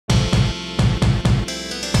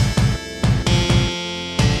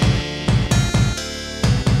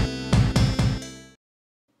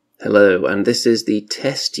Hello, and this is the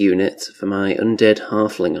test unit for my Undead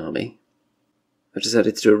Halfling army. I've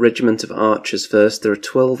decided to do a regiment of archers first. There are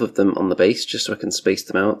 12 of them on the base, just so I can space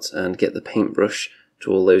them out and get the paintbrush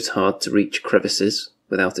to all those hard-to-reach crevices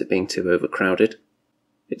without it being too overcrowded.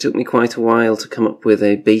 It took me quite a while to come up with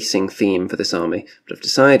a basing theme for this army, but I've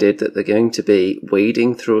decided that they're going to be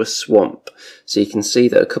wading through a swamp. So you can see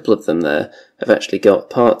that a couple of them there have actually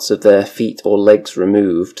got parts of their feet or legs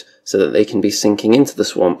removed so that they can be sinking into the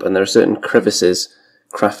swamp, and there are certain crevices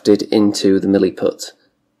crafted into the milliput.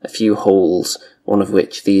 A few holes, one of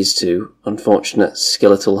which these two unfortunate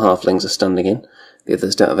skeletal halflings are standing in. The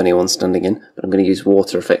others don't have anyone standing in, but I'm going to use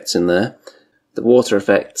water effects in there. The water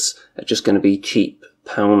effects are just going to be cheap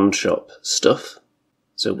pound shop stuff,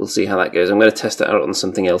 so we'll see how that goes. I'm going to test it out on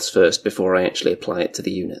something else first before I actually apply it to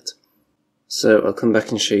the unit. So I'll come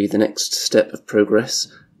back and show you the next step of progress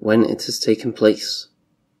when it has taken place.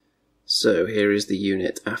 So here is the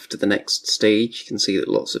unit after the next stage. You can see that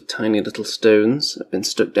lots of tiny little stones have been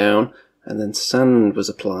stuck down, and then sand was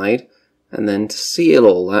applied, and then to seal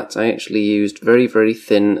all that I actually used very, very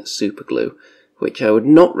thin super glue, which I would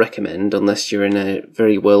not recommend unless you're in a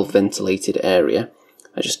very well ventilated area.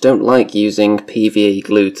 I just don't like using PVA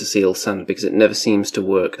glue to seal sand because it never seems to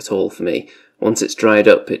work at all for me. Once it's dried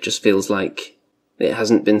up, it just feels like it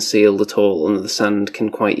hasn't been sealed at all, and the sand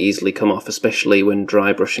can quite easily come off, especially when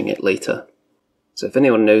dry brushing it later. So if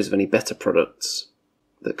anyone knows of any better products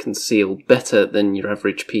that can seal better than your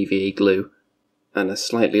average PVA glue and are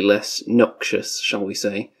slightly less noxious, shall we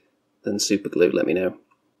say, than super glue, let me know.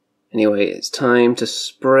 Anyway, it's time to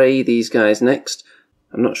spray these guys next.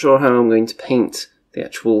 I'm not sure how I'm going to paint the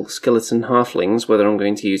actual skeleton halflings, whether I'm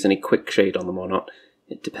going to use any quick shade on them or not.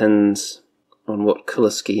 It depends on what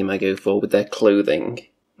colour scheme I go for with their clothing.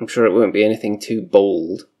 I'm sure it won't be anything too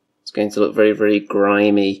bold. It's going to look very, very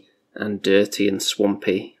grimy and dirty and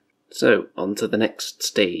swampy. So, on to the next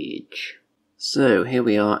stage. So, here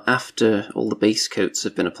we are after all the base coats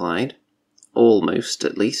have been applied. Almost,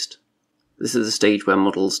 at least. This is the stage where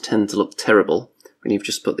models tend to look terrible, when you've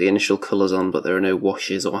just put the initial colours on but there are no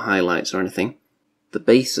washes or highlights or anything. The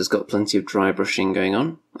base has got plenty of dry brushing going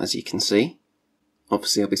on, as you can see.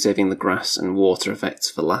 Obviously I'll be saving the grass and water effects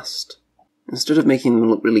for last. Instead of making them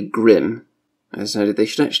look really grim, I decided they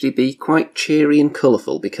should actually be quite cheery and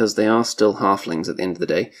colourful because they are still halflings at the end of the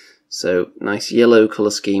day. So, nice yellow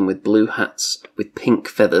colour scheme with blue hats with pink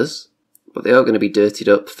feathers. But they are going to be dirtied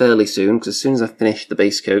up fairly soon, because as soon as I've finished the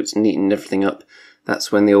base coats and neatened everything up, that's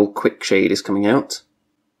when the old quick shade is coming out.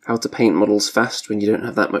 How to paint models fast when you don't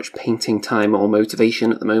have that much painting time or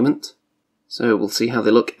motivation at the moment. So we'll see how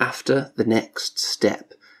they look after the next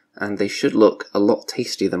step, and they should look a lot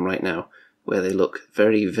tastier than right now, where they look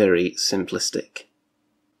very, very simplistic.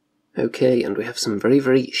 Okay, and we have some very,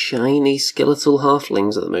 very shiny skeletal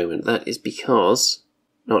halflings at the moment. That is because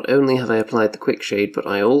not only have I applied the quick shade, but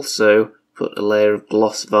I also put a layer of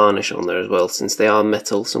gloss varnish on there as well, since they are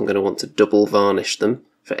metal, so I'm going to want to double varnish them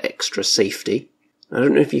for extra safety. I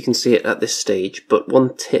don't know if you can see it at this stage, but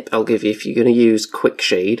one tip I'll give you if you're going to use quick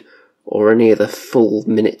shade or any other full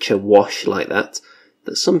miniature wash like that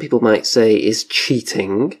some people might say is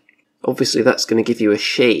cheating. Obviously that's going to give you a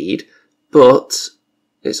shade, but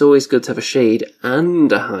it's always good to have a shade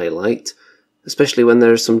and a highlight, especially when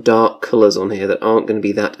there are some dark colours on here that aren't going to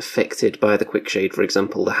be that affected by the quick shade, for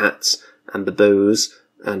example the hats and the bows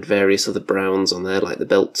and various other browns on there like the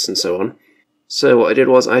belts and so on. So what I did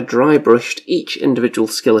was I dry brushed each individual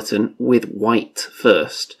skeleton with white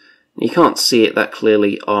first. You can't see it that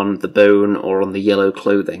clearly on the bone or on the yellow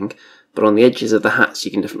clothing, but on the edges of the hats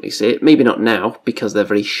you can definitely see it. Maybe not now, because they're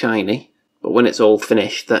very shiny, but when it's all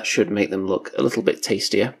finished that should make them look a little bit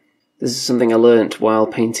tastier. This is something I learnt while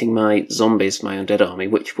painting my zombies, my undead army,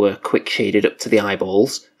 which were quick shaded up to the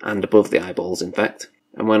eyeballs, and above the eyeballs in fact.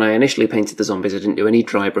 And when I initially painted the zombies I didn't do any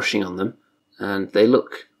dry brushing on them, and they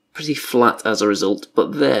look pretty flat as a result,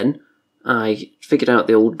 but then I figured out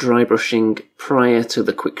the old dry brushing prior to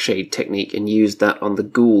the quick shade technique and used that on the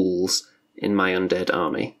ghouls in my undead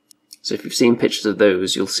army. So if you've seen pictures of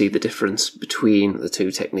those, you'll see the difference between the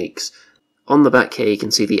two techniques. On the back here you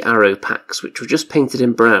can see the arrow packs, which were just painted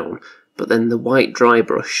in brown, but then the white dry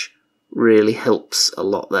brush really helps a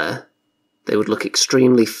lot there. They would look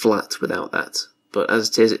extremely flat without that, but as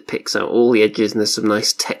it is, it picks out all the edges and there's some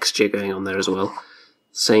nice texture going on there as well.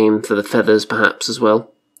 Same for the feathers perhaps as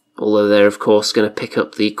well, although they're of course going to pick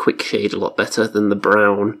up the quick shade a lot better than the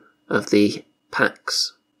brown of the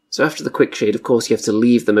packs. So after the quick shade, of course, you have to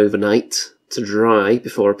leave them overnight to dry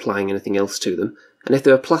before applying anything else to them. And if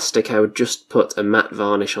they were plastic, I would just put a matte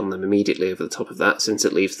varnish on them immediately over the top of that, since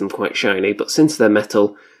it leaves them quite shiny. But since they're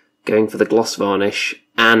metal, going for the gloss varnish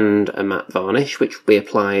and a matte varnish, which will be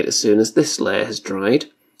applied as soon as this layer has dried.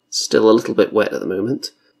 It's still a little bit wet at the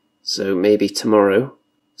moment, so maybe tomorrow,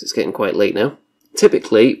 because it's getting quite late now.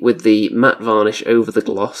 Typically, with the matte varnish over the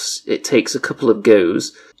gloss, it takes a couple of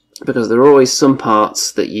goes, because there are always some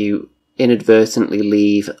parts that you inadvertently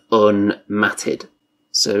leave unmatted.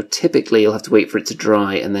 So typically you'll have to wait for it to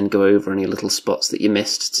dry and then go over any little spots that you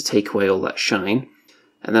missed to take away all that shine.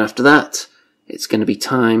 And then after that, it's going to be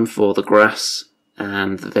time for the grass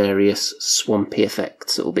and the various swampy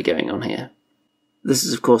effects that will be going on here. This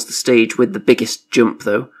is of course the stage with the biggest jump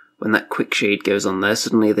though. When that quick shade goes on there,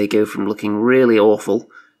 suddenly they go from looking really awful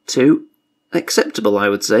to acceptable, I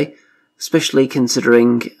would say. Especially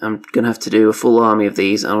considering I'm going to have to do a full army of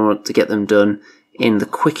these, and I want to get them done in the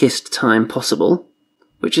quickest time possible,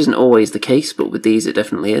 which isn't always the case, but with these it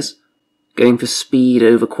definitely is. Going for speed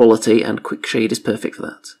over quality, and quick shade is perfect for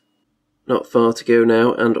that. Not far to go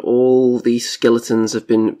now, and all these skeletons have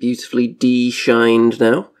been beautifully de-shined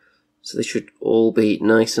now, so they should all be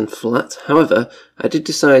nice and flat. However, I did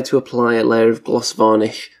decide to apply a layer of gloss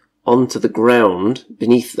varnish onto the ground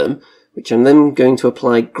beneath them, which I'm then going to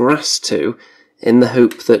apply grass to, in the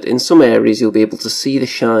hope that in some areas you'll be able to see the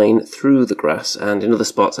shine through the grass, and in other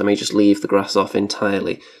spots I may just leave the grass off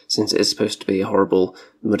entirely, since it is supposed to be a horrible,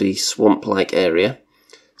 muddy, swamp-like area.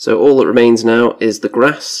 So all that remains now is the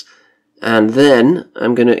grass, and then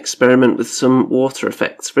I'm going to experiment with some water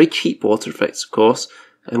effects. Very cheap water effects, of course.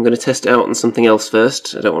 I'm going to test it out on something else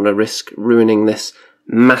first. I don't want to risk ruining this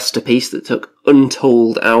masterpiece that took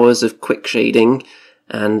untold hours of quick shading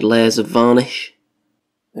and layers of varnish.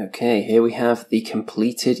 Okay, here we have the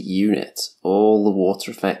completed unit. All the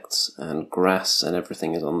water effects and grass and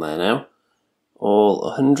everything is on there now.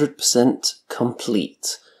 All 100%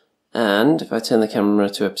 complete. And if I turn the camera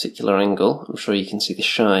to a particular angle, I'm sure you can see the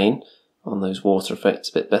shine on those water effects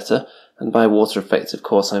a bit better. And by water effects, of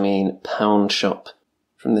course, I mean pound shop.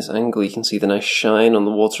 From this angle, you can see the nice shine on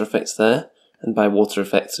the water effects there. And by water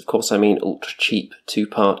effects, of course, I mean ultra cheap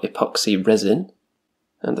 2-part epoxy resin.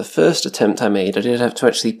 And the first attempt I made, I did have to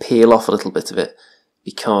actually peel off a little bit of it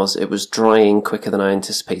because it was drying quicker than I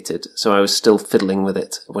anticipated. So I was still fiddling with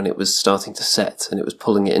it when it was starting to set and it was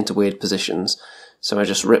pulling it into weird positions. So I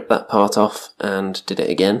just ripped that part off and did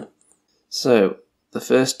it again. So the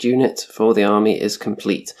first unit for the army is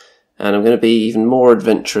complete. And I'm going to be even more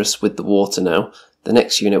adventurous with the water now. The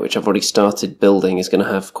next unit, which I've already started building, is going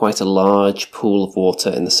to have quite a large pool of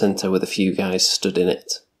water in the centre with a few guys stood in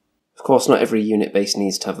it. Of course, not every unit base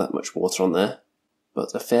needs to have that much water on there,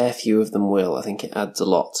 but a fair few of them will. I think it adds a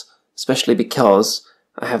lot, especially because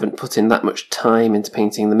I haven't put in that much time into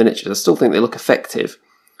painting the miniatures. I still think they look effective,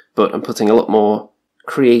 but I'm putting a lot more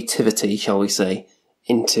creativity, shall we say,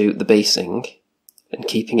 into the basing and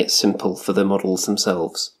keeping it simple for the models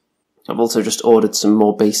themselves. I've also just ordered some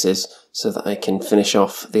more bases so that I can finish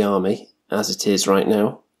off the army as it is right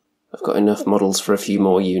now. I've got enough models for a few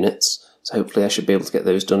more units, so hopefully I should be able to get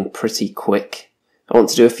those done pretty quick. I want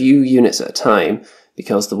to do a few units at a time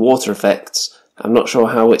because the water effects, I'm not sure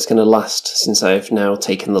how it's going to last since I've now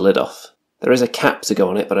taken the lid off. There is a cap to go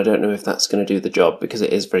on it, but I don't know if that's going to do the job because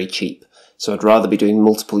it is very cheap. So I'd rather be doing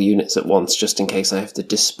multiple units at once just in case I have to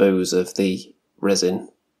dispose of the resin.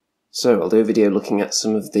 So I'll do a video looking at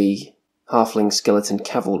some of the Halfling Skeleton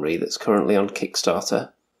Cavalry that's currently on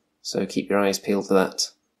Kickstarter. So keep your eyes peeled for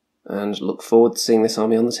that. And look forward to seeing this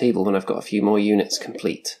army on the table when I've got a few more units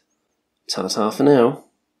complete. Ta-ta for now.